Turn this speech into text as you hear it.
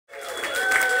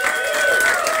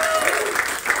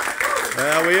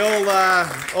We all know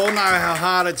how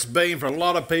hard it's been for a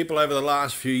lot of people over the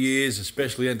last few years,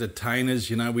 especially entertainers.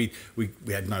 You know, we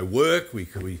had no work,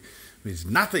 there's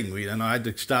nothing. And I had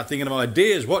to start thinking of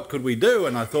ideas. What could we do?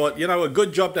 And I thought, you know, a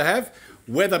good job to have,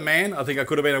 weatherman. I think I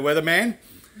could have been a weatherman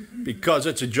because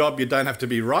it's a job you don't have to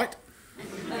be right.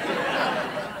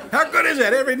 How good is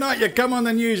that? Every night you come on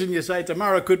the news and you say,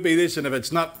 tomorrow could be this, and if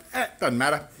it's not, doesn't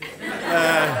matter.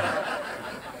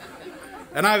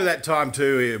 And over that time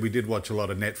too, we did watch a lot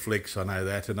of Netflix, I know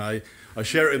that, and I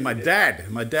share it with my dad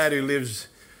who lives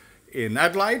in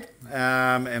Adelaide,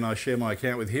 and I share my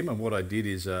account with him. And what I did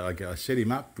is I set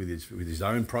him up with his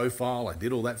own profile. I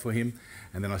did all that for him,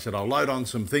 and then I said I'll load on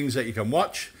some things that you can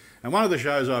watch. And one of the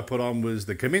shows I put on was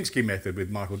the Kaminsky Method with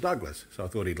Michael Douglas, so I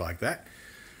thought he'd like that.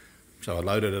 So I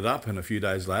loaded it up, and a few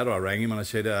days later I rang him and I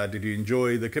said, did you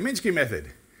enjoy the Kaminsky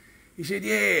Method? He said,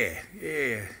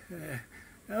 yeah.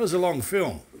 That was a long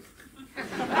film.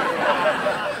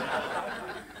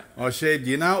 I said,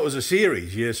 you know, it was a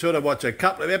series. You sort of watch a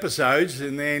couple of episodes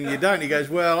and then you don't. He goes,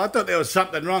 well, I thought there was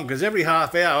something wrong because every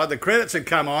half hour the credits would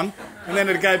come on and then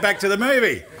it'd go back to the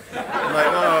movie. I'm like,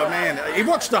 oh, man. He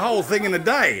watched the whole thing in a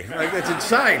day. Like, that's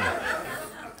insane.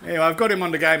 Anyway, I've got him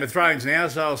on the Game of Thrones now,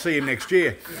 so I'll see him next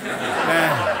year.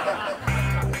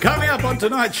 Coming up on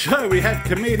tonight's show, we have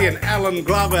comedian Alan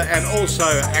Glover and also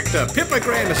actor Pippa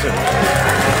Grandison.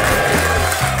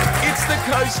 It's the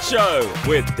Coast Show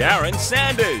with Darren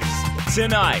Sanders.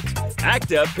 Tonight,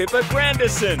 actor Pippa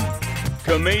Grandison,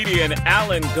 comedian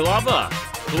Alan Glover,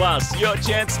 plus your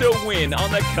chance to win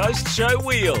on the Coast Show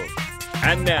wheel.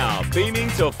 And now, beaming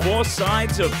to four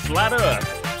sides of flat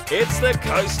Earth, it's the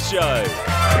Coast Show.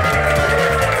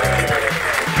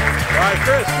 My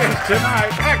first guest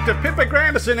tonight, actor Pippa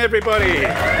Grandison, everybody. I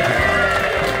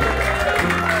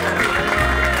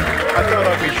thought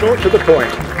I'd be short to the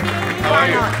point. How are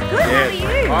you? Good, yes. How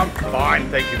are you? I'm fine,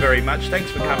 thank you very much.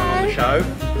 Thanks for coming on the show.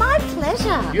 My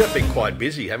pleasure. You have been quite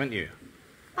busy, haven't you?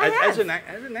 As an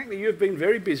actor, you've been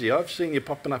very busy. I've seen you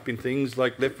popping up in things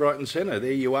like left, right and centre.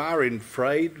 There you are in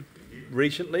Frayed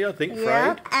recently, I think,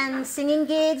 yeah, Frayed. And singing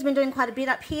gigs, been doing quite a bit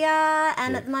up here,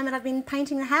 and at the moment I've been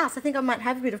painting the house. I think I might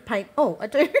have a bit of paint. Oh, I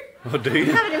do. Oh, do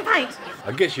you? I have it in paint.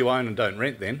 I guess you own and don't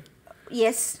rent then.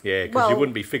 Yes. Yeah, because you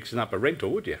wouldn't be fixing up a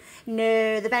rental, would you?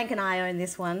 No, the bank and I own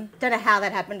this one. Don't know how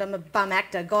that happened. I'm a bum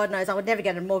actor. God knows I would never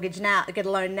get a mortgage now, get a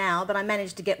loan now, but I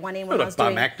managed to get one in when I was doing...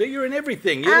 Not a bum actor, you're in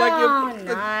everything. You're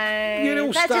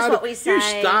no. That's just what we say. You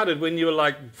started when you were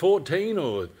like 14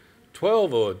 or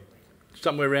 12 or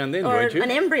somewhere around then, weren't you?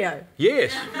 An embryo.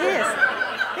 Yes. Yes.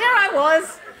 There I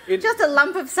was. Just a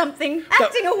lump of something,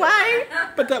 acting away.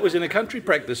 But that was in a country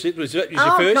practice. It was your first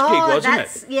gig, wasn't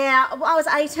it? Yeah, well, I was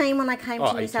 18 when I came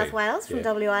to New South Wales from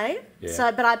WA. Yeah.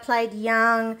 So, but I played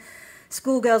young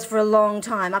schoolgirls for a long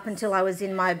time, up until I was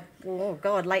in my,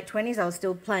 late 20s. I was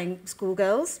still playing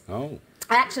schoolgirls. Oh.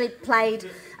 I actually played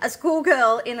a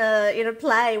schoolgirl in a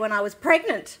play when I was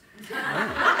pregnant. Oh.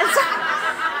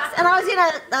 And I was in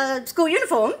a school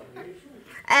uniform.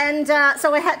 And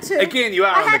so I had to. Again, you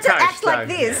are on the coast. I had to act like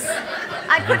this.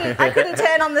 I couldn't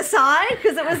turn on the side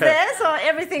because it was there, so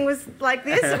everything was like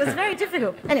this. It was very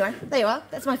difficult. Anyway, there you are.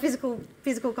 That's my physical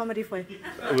comedy for you.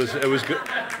 It was good.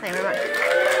 Thank you very much.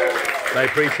 They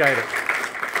appreciate it.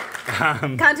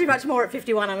 Can't do much more at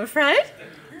 51, I'm afraid.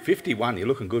 51. You're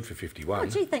looking good for 51. Oh,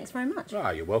 gee, thanks very much. Oh,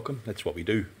 you're welcome. That's what we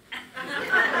do.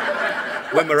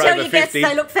 When we're Tell over your 50, guests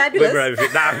they look fabulous. When we're over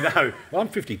 50, no. Well, I'm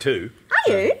 52.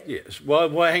 Are you? Yes. Well,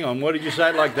 hang on. Why did you say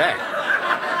it like that?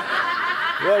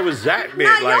 What was that bit?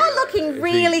 No, you're looking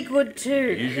really good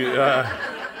too. You should, I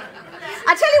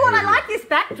tell you what, I like this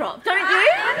backdrop, don't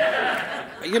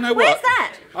you? You know what? Where's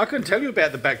that? I can tell you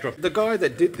about the backdrop. The guy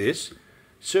that did this,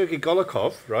 Sergei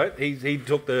GOLIKov, right? He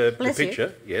took the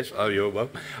picture. You. Yes. Oh, you're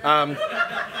welcome.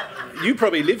 You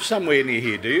probably live somewhere near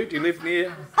here, do you? Do you live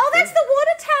near... Oh, that's the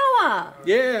water tower.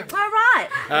 Yeah. All right.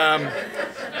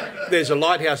 There's a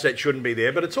lighthouse that shouldn't be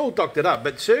there, but it's all doctored up.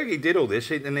 But Sergei did all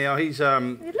this, and now he's...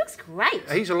 It looks great.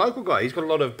 He's a local guy. He's got a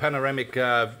lot of panoramic...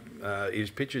 his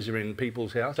pictures are in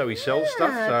people's house, so he sells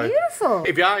stuff. So beautiful.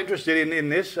 If you are interested in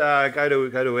this, go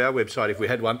to our website if we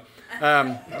had one. No.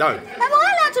 Am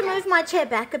I allowed to move my chair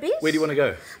back a bit? Where do you want to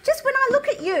go? Just when I look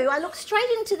at you, I look straight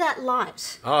into that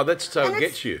light. Oh, that's so it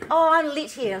gets you. Oh, I'm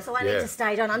lit here, so I need to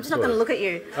stay down. I'm just not going to look at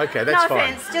you. Okay, that's fine.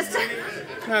 No offence, just...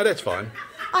 No, that's fine.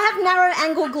 I have narrow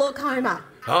angle glaucoma.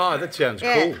 Oh, that sounds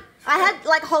cool. I had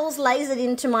like holes lasered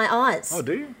into my eyes. Oh,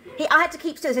 do you? I had to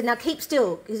keep still. He said, "Now keep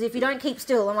still, because if you don't keep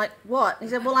still," I'm like, "What?" He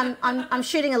said, "Well, I'm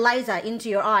shooting a laser into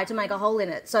your eye to make a hole in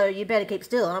it, so you better keep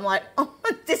still." And I'm like, "Oh,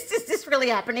 is this really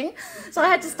happening?" So I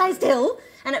had to stay still,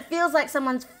 and it feels like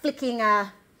someone's flicking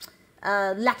a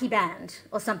lackey band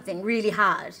or something really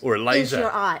hard. Or a laser. Into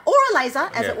your eye. Or a laser,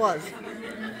 as it was.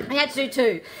 He had to do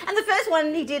 2. And the first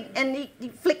one he did, and he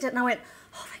flicked it, and I went,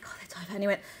 oh, thank God, that's over. And he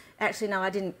went, actually, no, I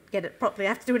didn't get it properly. I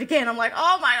have to do it again. I'm like,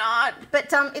 oh, my God.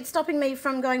 But it's stopping me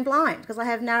from going blind because I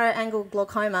have narrow-angle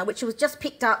glaucoma, which was just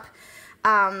picked up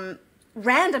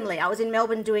randomly. I was in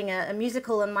Melbourne doing a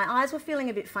musical, and my eyes were feeling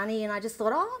a bit funny, and I just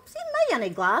thought, oh, maybe I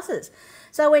need glasses.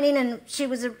 So I went in, and she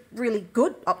was a really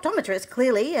good optometrist,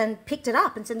 clearly, and picked it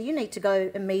up and said, you need to go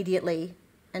immediately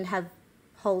and have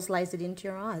holes lasered into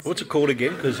your eyes. What's it called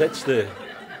again? Because that's the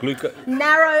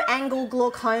narrow-angle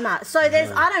glaucoma. So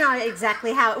there's, I don't know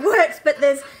exactly how it works, but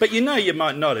there's... But you know you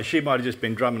might not. She might have just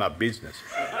been drumming up business.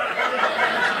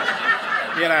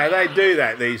 You know, they do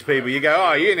that, these people. You go,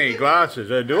 oh, you need glasses.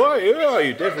 Do I? Oh,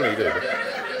 you definitely do.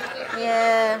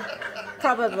 Yeah,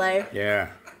 probably. Yeah,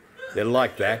 they're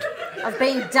like that. I've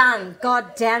been done.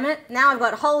 God damn it. Now I've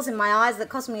got holes in my eyes that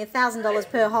cost me $1,000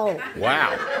 per hole.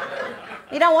 Wow.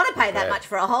 You don't want to pay that much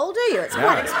for a hole, do you? It's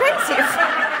quite expensive.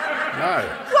 No.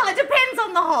 Well, it depends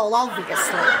on the hole,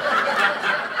 obviously.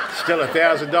 Still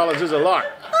 $1,000 is a lot.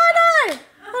 I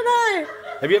know.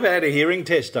 Have you ever had a hearing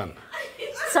test done?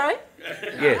 Sorry?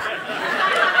 Yes.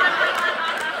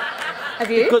 Have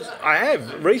you? Because I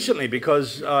have recently,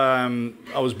 because I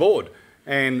was bored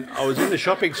and I was in the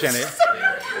shopping centre.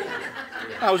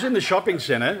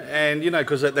 And, you know,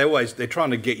 because they're trying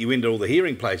to get you into all the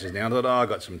hearing places now. I thought, oh, I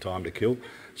got some time to kill.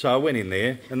 So I went in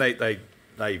there, and they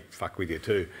fuck with you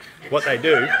too. What they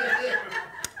do,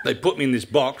 they put me in this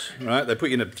box, right? They put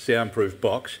you in a soundproof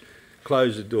box,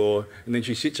 close the door, and then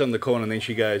she sits on the corner, and then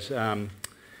she goes, Can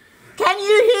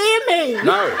you hear me?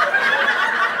 No.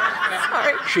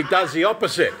 Sorry. She does the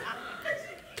opposite.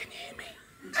 Can you hear me?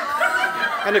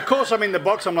 And of course I'm in the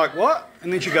box, I'm like, what?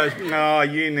 And then she goes, no,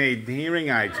 you need hearing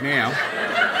aids now.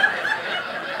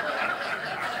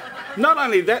 Not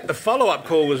only that, the follow-up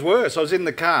call was worse. I was in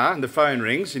the car and the phone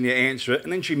rings and you answer it,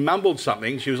 and then she mumbled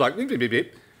something. She was like, bip, bip, bip,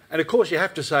 bip. And of course you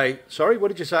have to say, sorry, what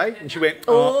did you say? And she went,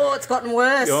 oh, it's gotten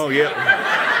worse. Oh, yeah.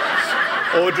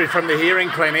 Audrey from the hearing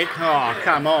clinic. Oh,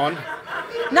 come on.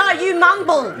 No, you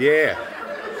mumble. Yeah.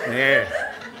 They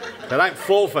don't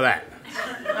fall for that.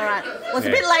 All right. Well, it's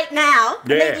a bit late now.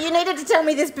 Yeah. You needed to tell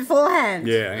me this beforehand.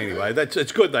 Yeah, anyway,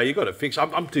 it's good though. You've got to fix.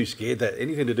 I'm too scared that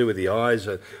anything to do with the eyes,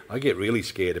 I get really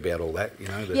scared about all that, you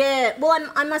know. Yeah, well,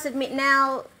 I must admit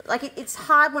now, like it's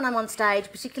hard when I'm on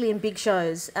stage, particularly in big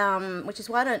shows, which is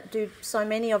why I don't do so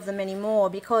many of them anymore,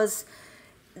 because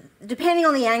depending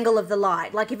on the angle of the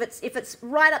light, like if it's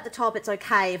right up the top, it's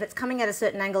okay. If it's coming at a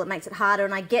certain angle, it makes it harder,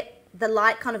 and I get the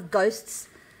light kind of ghosts.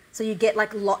 So you get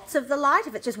like lots of the light.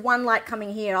 If it's just one light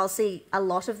coming here, I'll see a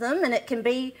lot of them, and it can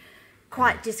be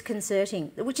quite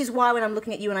disconcerting. Which is why when I'm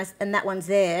looking at you and that one's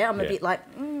there, I'm a bit like,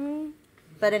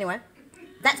 But anyway,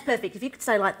 that's perfect. If you could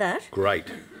say like that.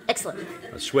 Great. Excellent.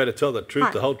 I swear to tell the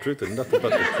truth, the whole truth, and nothing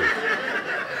but the truth.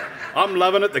 I'm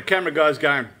loving it. The camera guy's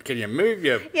going, can you move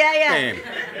your hand?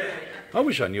 I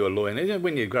wish I knew a lawyer. You know,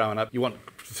 when you're growing up, you want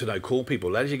to know cool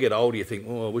people. As you get older, you think,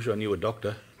 oh, I wish I knew a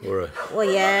doctor or a... Well,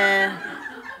 yeah.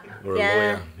 Or a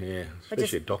lawyer, yeah,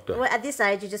 especially a doctor. Well, at this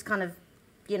age, you just kind of,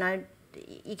 you know,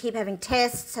 you keep having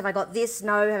tests. Have I got this?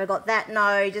 No. Have I got that?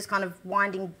 No. You're just kind of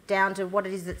winding down to what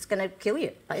it is that's going to kill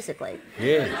you, basically.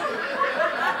 Yeah.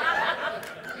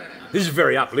 This is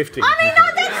very uplifting. I mean,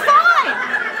 no, that's fine.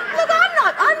 Look,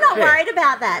 I'm not worried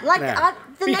about that. Like,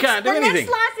 the next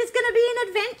life is going to be an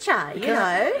adventure, you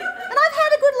know. And I've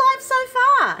had a good life so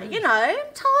far, you know.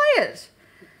 I'm tired.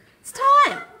 It's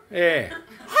time. Yeah.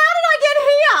 How did I get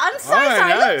here? I'm so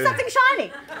sorry. Look, something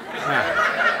shiny.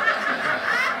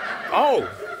 Oh,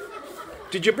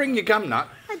 did you bring your gum nut?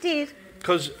 I did.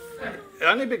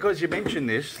 Only because you mentioned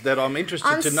this that I'm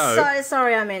interested to know. I'm so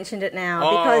sorry I mentioned it now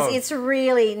because it's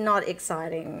really not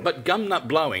exciting. But gum nut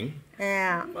blowing?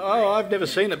 Yeah. Oh, I've never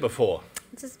seen it before.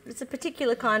 It's a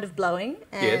particular kind of blowing,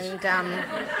 and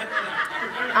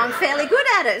I'm fairly good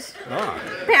at it. Oh.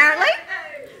 Apparently.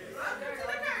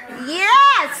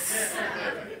 Yes!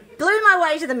 Blew my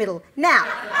way to the middle. Now,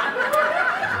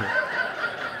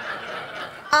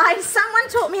 someone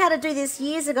taught me how to do this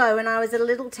years ago when I was a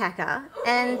little tacker,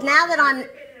 and now that I'm...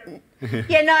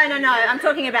 Yeah, no, I'm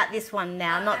talking about this one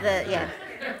now, not the... Yeah.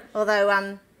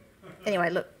 Although,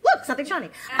 anyway, look, something shiny.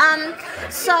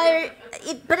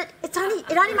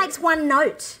 It only makes one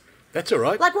note. That's all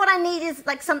right. Like what I need is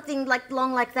like something like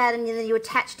long like that, and then you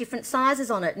attach different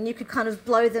sizes on it, and you could kind of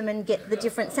blow them and get the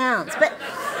different sounds. But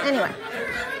anyway.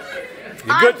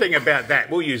 The good thing about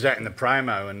that, we'll use that in the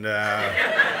promo, and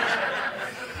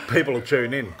people will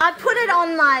tune in. I put it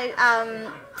on my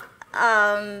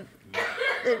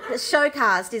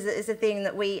showcast is a thing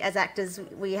that we as actors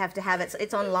we have to have.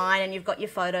 It's online, and you've got your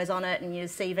photos on it and your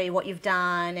CV, what you've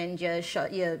done, and your show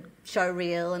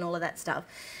reel and all of that stuff.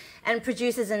 And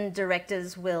producers and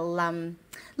directors will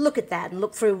look at that and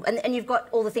look through, and you've got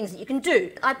all the things that you can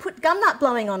do. I put gum nut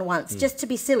blowing on once just to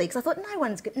be silly, because I thought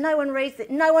no one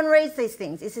reads these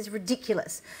things. This is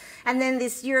ridiculous. And then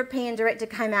this European director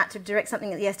came out to direct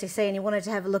something at the STC, and he wanted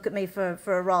to have a look at me for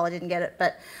a role. I didn't get it,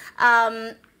 but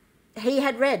he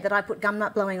had read that I put gum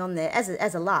nut blowing on there as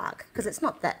a lark, because it's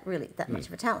not that much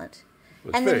of a talent.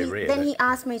 Well, and then he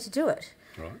asked me to do it.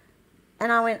 Right.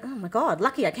 And I went, oh my God,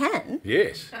 lucky I can.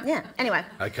 Yes. Yeah, anyway.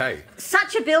 Okay.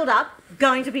 Such a build-up,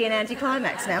 going to be an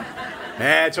anticlimax now.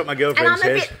 That's what my girlfriend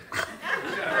says.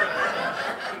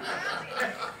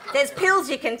 There's pills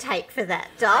you can take for that,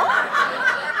 doll.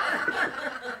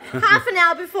 Half an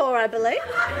hour before, I believe.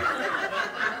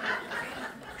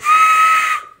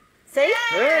 See?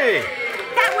 Hey!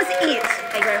 That was it.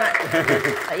 Thank you very much.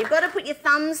 So you've got to put your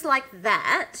thumbs like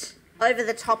that over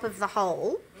the top of the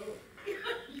hole.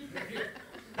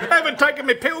 I haven't taken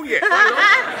my pill yet.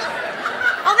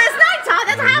 Oh, there's no time.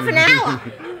 That's half an hour.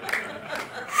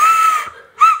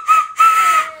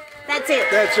 That's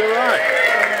it. That's all right.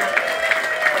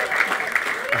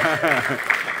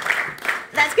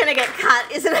 That's going to get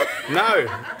cut, isn't it? No,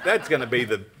 that's going to be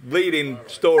the lead-in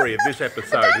story of this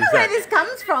episode. I don't know where this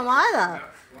comes from either.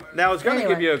 Now, I was going to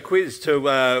give you a quiz to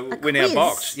win our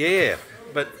box. Yeah,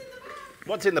 but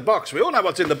what's in the box? We all know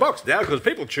what's in the box now, because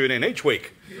people tune in each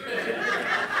week.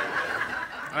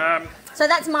 So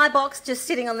that's my box just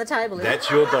sitting on the table, is That's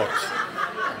your box.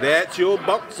 That's your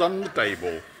box on the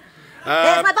table.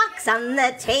 There's my box on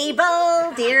the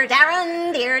table, dear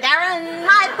Darren,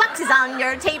 my box is on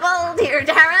your table, dear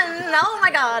Darren. Oh my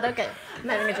God, okay, I'm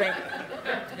having a drink.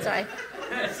 Sorry.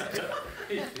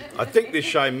 I think this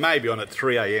show may be on at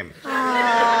 3 a.m.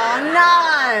 Oh,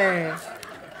 no.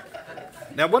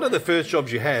 Now, one of the first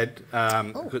jobs you had,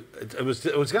 it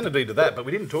was going to be to that, but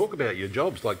we didn't talk about your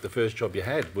jobs. Like the first job you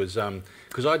had was,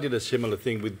 because I did a similar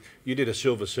thing with, you did a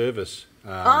silver service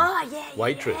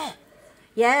waitress.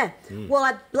 Yeah. Well,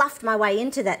 I bluffed my way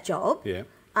into that job. Yeah.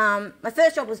 My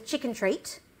first job was Chicken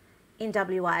Treat in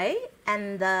WA,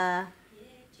 and do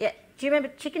you remember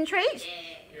Chicken Treat?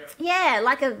 Yeah,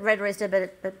 like a Red Rooster,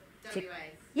 but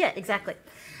yeah, exactly.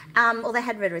 Or they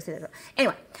had Red Rooster as well.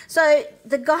 Anyway, so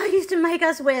the guy used to make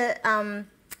us wear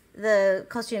the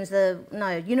costumes,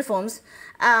 uniforms,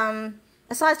 a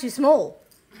size too small.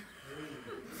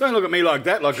 Don't look at me like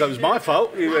that, like it was my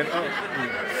fault. You went, oh.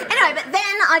 Anyway, but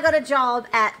then I got a job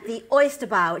at the Oyster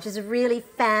Bar, which is a really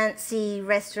fancy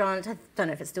restaurant. I don't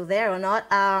know if it's still there or not,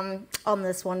 on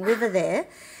the Swan River there.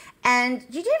 And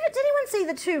did anyone see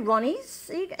the two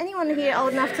Ronnies? Anyone here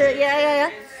old enough to?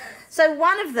 Yeah. So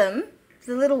one of them,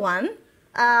 the little one,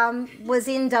 was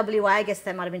in WA. I guess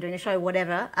they might have been doing a show,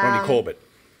 whatever. Ronnie Corbett.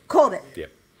 Corbett. Yeah.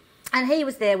 And he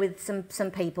was there with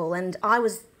some people, and I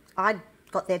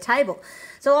got their table.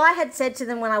 So I had said to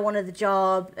them when I wanted the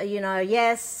job,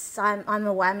 yes,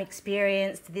 I'm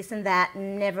experienced, this and that,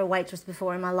 never a waitress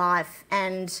before in my life.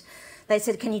 And they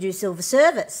said, can you do silver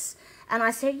service? And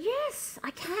I said, yes,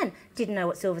 I can. Didn't know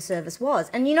what silver service was.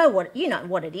 And you know what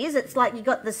it is. It's like you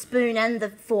got the spoon and the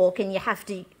fork, and you have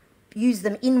to use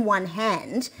them in one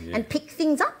hand and pick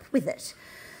things up with it.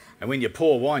 And when you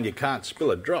pour wine, you can't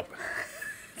spill a drop.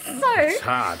 So it's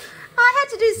hard. I had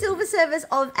to do silver service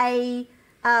of a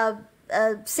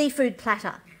seafood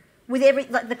platter with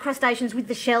the crustaceans with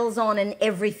the shells on and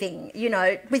everything,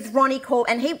 with Ronnie Corb.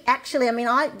 And he actually,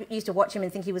 I used to watch him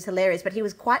and think he was hilarious, but he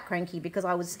was quite cranky because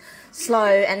I was slow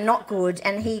and not good,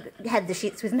 and he had the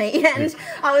shits with me. And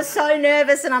I was so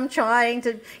nervous, and I'm trying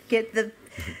to get the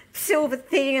silver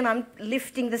thing, and I'm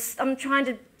lifting this. I'm trying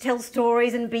to tell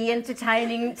stories and be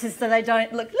entertaining so they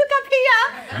don't look up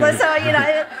here. Well, so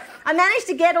I managed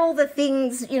to get all the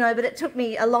things, but it took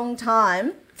me a long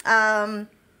time.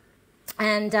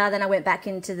 And then I went back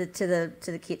into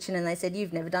the kitchen, and they said,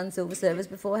 "You've never done silver service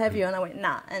before, have you?" And I went,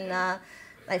 "Nah," and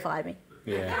they fired me.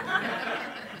 Yeah.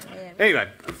 Anyway,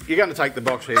 you're going to take the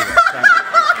box here.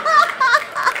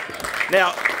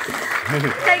 Now.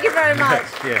 Thank you very much.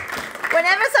 Yeah.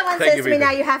 Whenever someone says to me,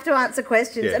 now you have to answer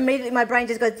questions, immediately my brain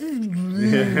just goes,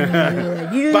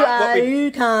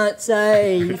 you can't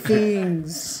say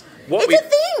things. It's a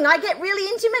thing. I get really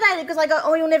intimidated because I go,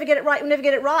 oh, you'll never get it right,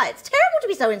 It's terrible to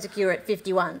be so insecure at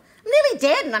 51. I'm nearly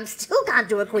dead and I still can't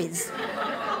do a quiz.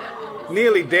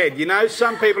 Nearly dead.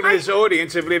 Some people in this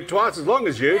audience have lived twice as long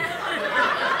as you.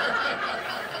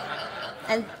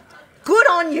 And good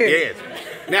on you. Yes.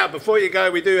 Now, before you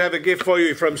go, we do have a gift for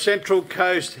you from Central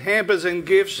Coast Hampers and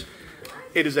Gifts.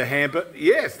 It is a hamper.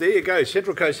 Yes, there you go.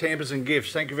 Central Coast Hampers and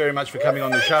Gifts. Thank you very much for coming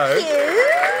on the show.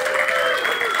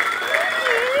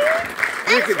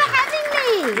 Thanks for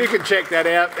having me. You can check that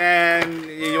out. And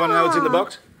you want to know what's in the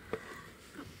box?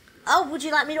 Oh, would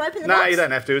you like me to open the box? No, you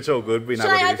don't have to. It's all good. We know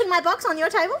what it is. Should I open my box on your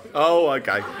table? Oh,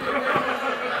 okay.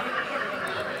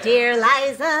 Dear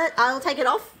Liza, I'll take it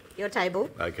off your table.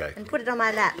 Okay. And put it on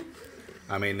my lap.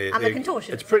 I mean, I'm a contortionist.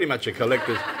 It's pretty much a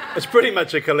collector's. It's pretty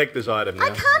much a collector's item now. I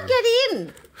can't get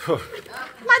in.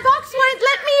 My box won't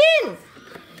let me in.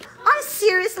 I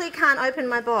seriously can't open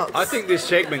my box. I think this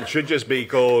segment should just be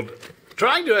called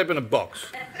 "Trying to Open a Box."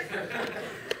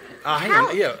 Oh, hang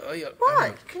on. Yeah.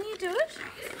 What? Can you do it?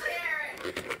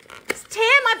 Just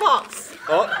tear my box.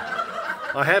 Oh,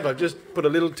 I have. I've just put a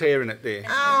little tear in it there.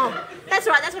 Oh, that's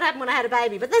right. That's what happened when I had a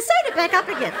baby. But they sewed it back up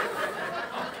again.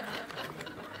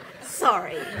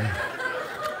 Sorry.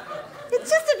 It's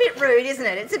just a bit rude, isn't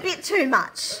it? It's a bit too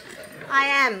much. I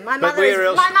am. My mother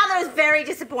is very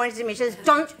disappointed in me. She says,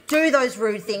 don't do those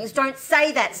rude things. Don't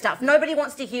say that stuff. Nobody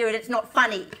wants to hear it. It's not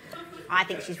funny. I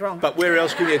think she's wrong. But where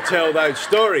else can you tell those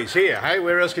stories? Here, hey?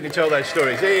 Where else can you tell those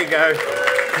stories? There you go.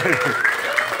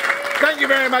 Thank you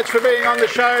very much for being on the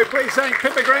show. Please thank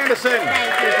Pippa Grandison.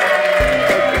 Thank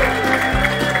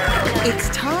you. It's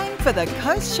time for the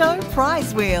Coast Show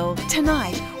Prize Wheel.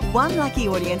 Tonight, one lucky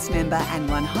audience member and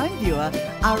one home viewer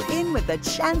are in with the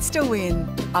chance to win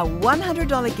a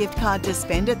 $100 gift card to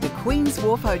spend at the Queen's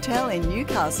Wharf Hotel in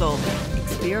Newcastle.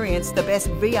 Experience the best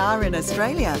VR in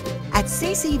Australia at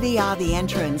CCVR The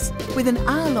Entrance with an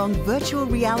hour-long virtual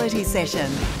reality session.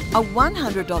 A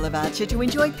 $100 voucher to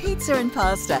enjoy pizza and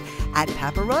pasta at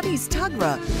Paparottis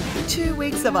Tuggerah. 2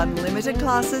 weeks of unlimited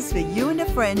classes for you and a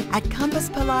friend at Compass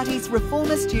Pilates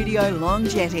Reformer Studio Long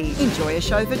Jetty. Enjoy a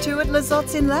show for two at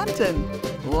Lizottes in Lambton.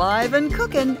 Live and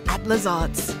cooking at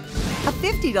Lizottes. A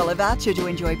 $50 voucher to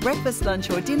enjoy breakfast,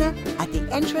 lunch or dinner at the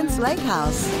Entrance Lake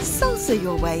House. Salsa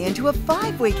your way into a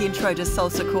 5-week intro to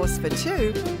salsa course for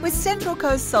two with Central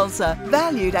Coast Salsa,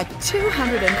 valued at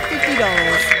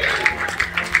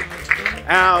 $250.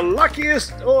 Our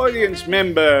luckiest audience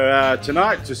member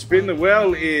tonight to spin the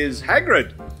wheel is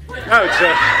Hagrid. No,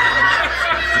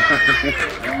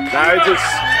 it's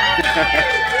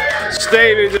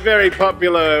Steve is a very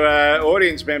popular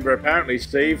audience member, apparently.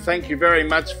 Steve, thank you very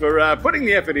much for putting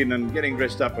the effort in and getting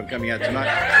dressed up and coming out tonight.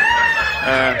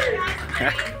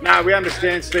 No, we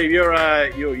understand, Steve.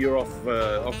 You're off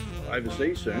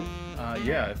overseas soon.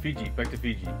 Yeah, Fiji. Back to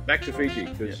Fiji. Back to Fiji,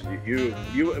 because you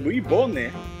were you born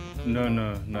there?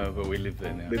 No, but we live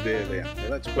there now. Live there. Well,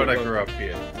 that's but I grew up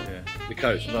here. Yeah. The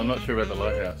coast. So I'm not sure about the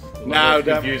lighthouse. The No,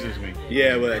 lighthouse confuses me.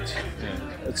 Yeah, well,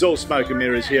 it's all smoke and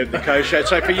mirrors here at the Coast Show.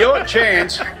 So for your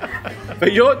chance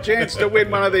to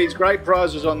win one of these great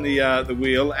prizes on the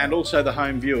wheel and also the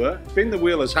home viewer, spin the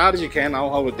wheel as hard as you can. I'll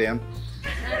hold it down.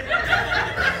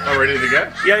 Oh, ready to go?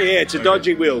 Yeah. It's a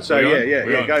dodgy wheel. So yeah.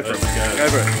 Go for it. Go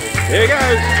for it. Here it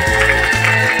goes.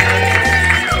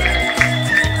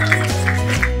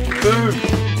 Boom.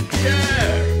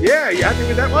 Yeah, you happy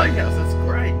with that one? That's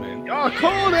great, man. Oh,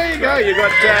 cool. There you go. You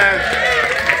got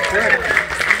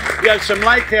you have some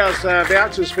Lake House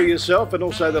vouchers for yourself and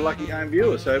also the lucky home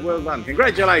viewer. So well done.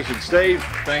 Congratulations, Steve.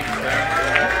 Thanks,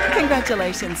 Darren.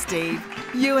 Congratulations, Steve.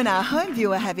 You and our home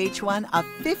viewer have each won a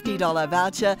 $50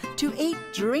 voucher to eat,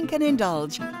 drink and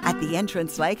indulge at the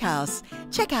Entrance Lake House.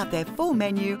 Check out their full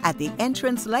menu at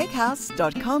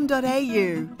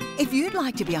theentrancelake.com.au. If you'd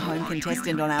like to be a home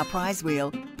contestant on our prize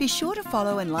wheel, be sure to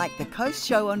follow and like The Coast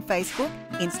Show on Facebook,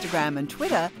 Instagram and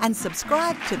Twitter, and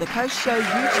subscribe to The Coast Show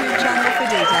YouTube channel for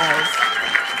details.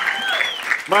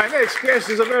 My next guest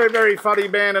is a very, very funny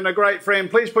man and a great friend.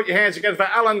 Please put your hands together for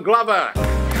Alan Glover.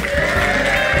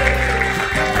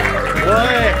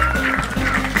 Well,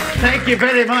 thank you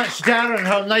very much, Darren.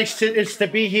 How nice it is to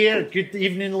be here. Good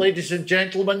evening, ladies and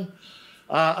gentlemen.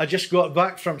 I just got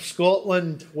back from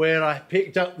Scotland, where I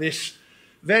picked up this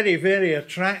very, very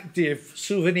attractive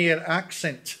souvenir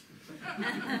accent.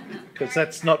 Because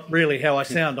that's not really how I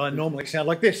sound. I normally sound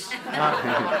like this.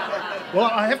 Well,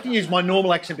 I have to use my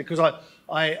normal accent because I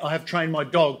have trained my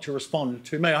dog to respond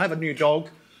to me. I have a new dog,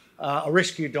 a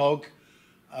rescue dog.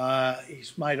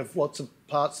 He's made of lots of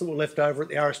parts that were left over at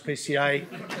the RSPCA.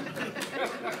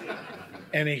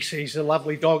 And he's a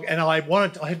lovely dog. And I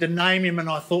had to name him, and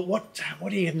I thought, what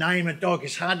do you name a dog?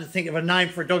 It's hard to think of a name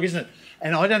for a dog, isn't it?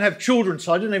 And I don't have children,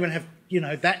 so I didn't even have,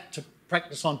 that to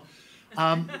practice on.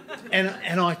 And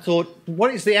I thought,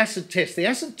 what is the acid test? The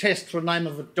acid test for the name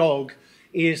of a dog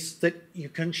is that you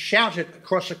can shout it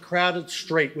across a crowded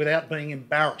street without being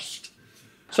embarrassed.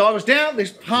 So I was down at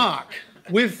this park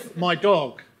with my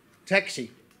dog,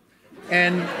 Taxi,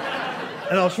 and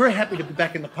And I was very happy to be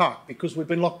back in the park because we've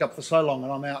been locked up for so long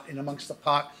and I'm out in amongst the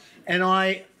park. And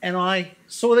I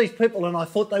saw these people and I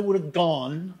thought they would have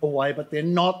gone away, but they're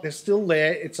not. They're still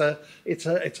there. It's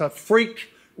a freak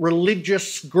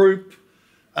religious group.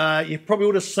 You probably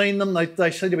would have seen them.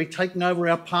 They seem to be taking over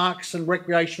our parks and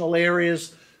recreational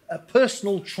areas.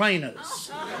 Personal trainers.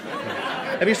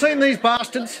 Have you seen these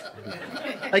bastards?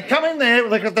 They come in there,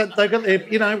 they've got their,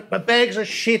 you know, bags of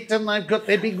shit, and they've got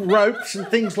their big ropes and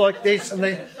things like this, and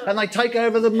they take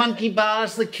over the monkey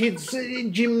bars, the kids'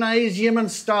 gymnasium and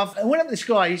stuff. And whenever this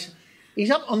guy, he's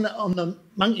up on the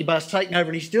monkey bars taking over,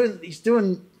 and he's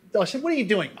doing. I said, "What are you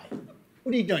doing, mate?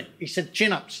 What are you doing?" He said,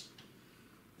 "Chin-ups."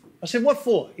 I said, "What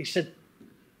for?" He said,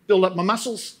 "Build up my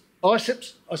muscles,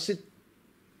 biceps." I said,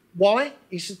 "Why?"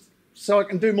 He said, "So I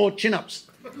can do more chin-ups."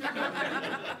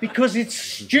 Because it's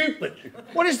stupid.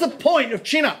 What is the point of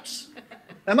chin-ups?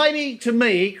 And maybe to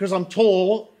me, because I'm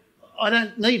tall, I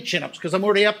don't need chin-ups because I'm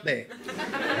already up there.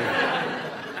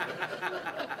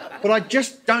 But I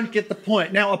just don't get the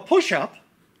point. Now, a push-up,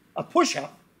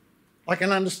 I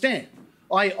can understand.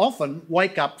 I often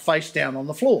wake up face down on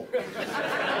the floor.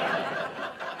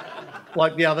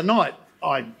 Like the other night,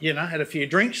 I, had a few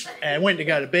drinks and went to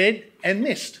go to bed and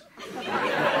missed.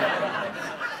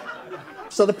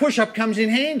 So the push-up comes in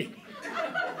handy.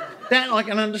 That I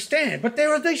can understand. But there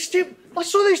are these stupid... I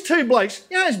saw these two blokes,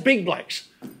 those big blokes.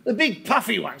 The big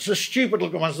puffy ones, the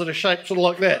stupid-looking ones that are shaped sort of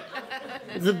like that.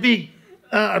 The big,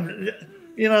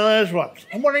 those ones.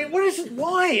 I'm wondering, what is it?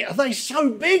 Why are they so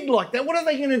big like that? What are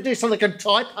they going to do? So they can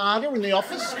type harder in the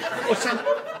office? Or something?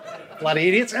 Bloody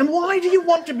idiots. And why do you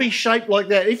want to be shaped like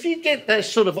that? If you get that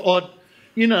sort of odd,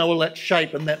 all that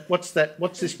shape and that... What's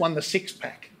this one, the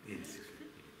six-pack?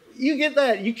 You get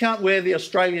that, you can't wear the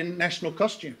Australian national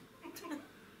costume.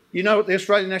 You know what the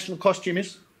Australian national costume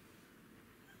is?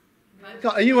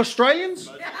 Are you Australians?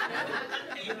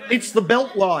 It's the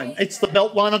belt line. It's the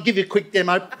belt line. I'll give you a quick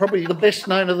demo. Probably the best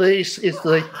known of these is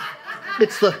the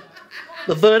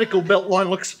vertical belt line.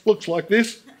 Looks like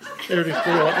this. There it is.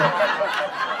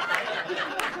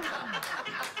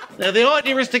 Now the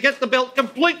idea is to get the belt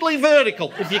completely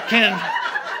vertical, if you can.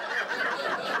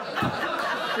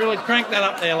 Really crank that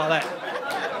up there like that.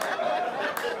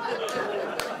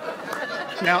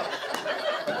 Now,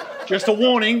 just a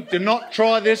warning, do not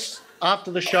try this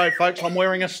after the show, folks. I'm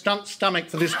wearing a stunt stomach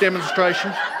for this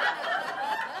demonstration.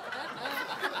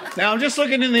 Now, I'm just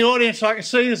looking in the audience so I can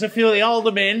see there's a few of the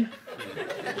older men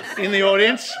in the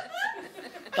audience.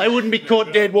 They wouldn't be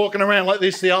caught dead walking around like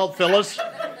this, the old fellas.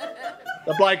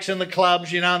 The blokes in the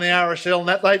clubs, and the RSL and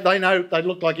that, they know they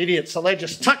look like idiots, so they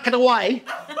just tuck it away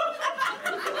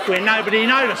where nobody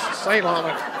notices. See, like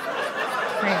that.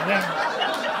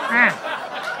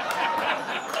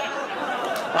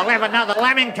 I'll have another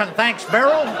Lamington, thanks,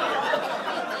 Beryl.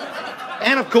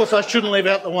 And, of course, I shouldn't leave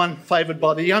out the one favoured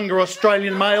by the younger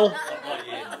Australian male.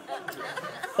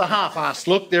 The half-assed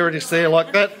look, there it is there,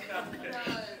 like that.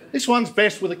 This one's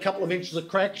best with a couple of inches of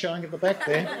crack showing at the back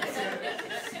there.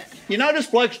 You notice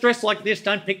blokes dressed like this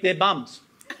don't pick their bums.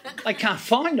 They can't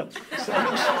find them.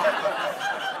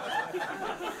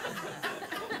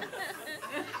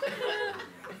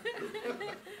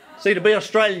 See, to be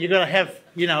Australian, you've got to have,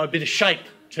 a bit of shape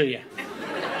to you.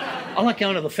 I like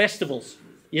going to the festivals,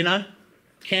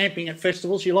 camping at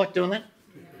festivals. You like doing that?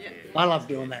 Yeah. I love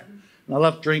doing that. And I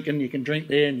love drinking. You can drink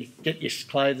there and you get your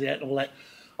clothes out and all that.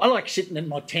 I like sitting in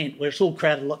my tent where it's all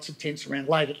crowded, lots of tents around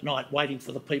late at night, waiting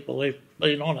for the people who've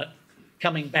been on it,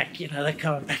 coming back, they're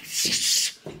coming back.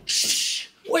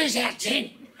 Where's our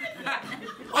tent?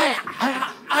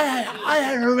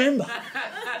 I don't remember.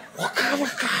 What colour?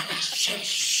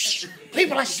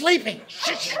 People are sleeping.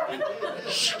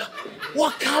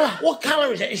 What colour? What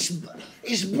colour is it?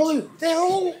 It's blue. They're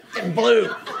all in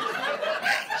blue.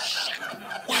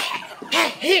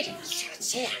 Here.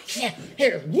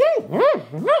 Here. Come on.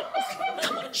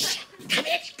 Come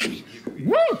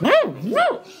here.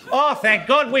 Oh, thank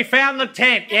God we found the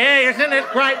tent. Yeah, isn't it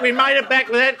great? We made it back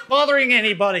without bothering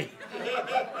anybody.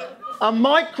 A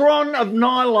micron of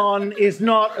nylon is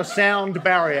not a sound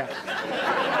barrier.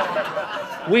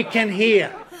 We can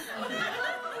hear.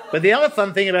 But the other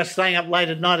fun thing about staying up late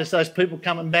at night is those people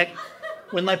coming back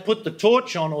when they put the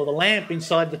torch on or the lamp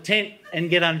inside the tent and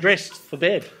get undressed for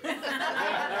bed.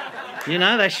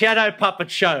 The shadow puppet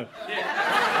show.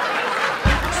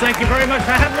 Thank you very much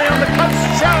for having me on the Coast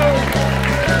Show.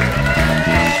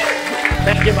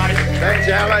 Thank you, mate. Thanks,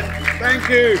 Alan. Thank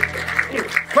you.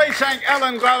 Please thank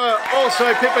Alan Glover,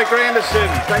 also Pippa Grandison.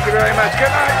 Thank you very much. Good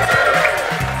night.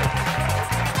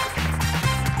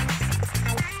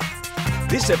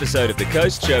 This episode of The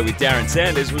Coast Show with Darren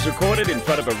Sanders was recorded in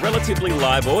front of a relatively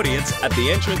live audience at the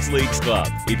Entrance Leagues Club.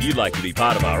 If you'd like to be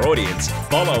part of our audience,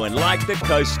 follow and like The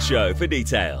Coast Show for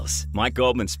details. Mike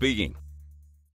Goldman speaking.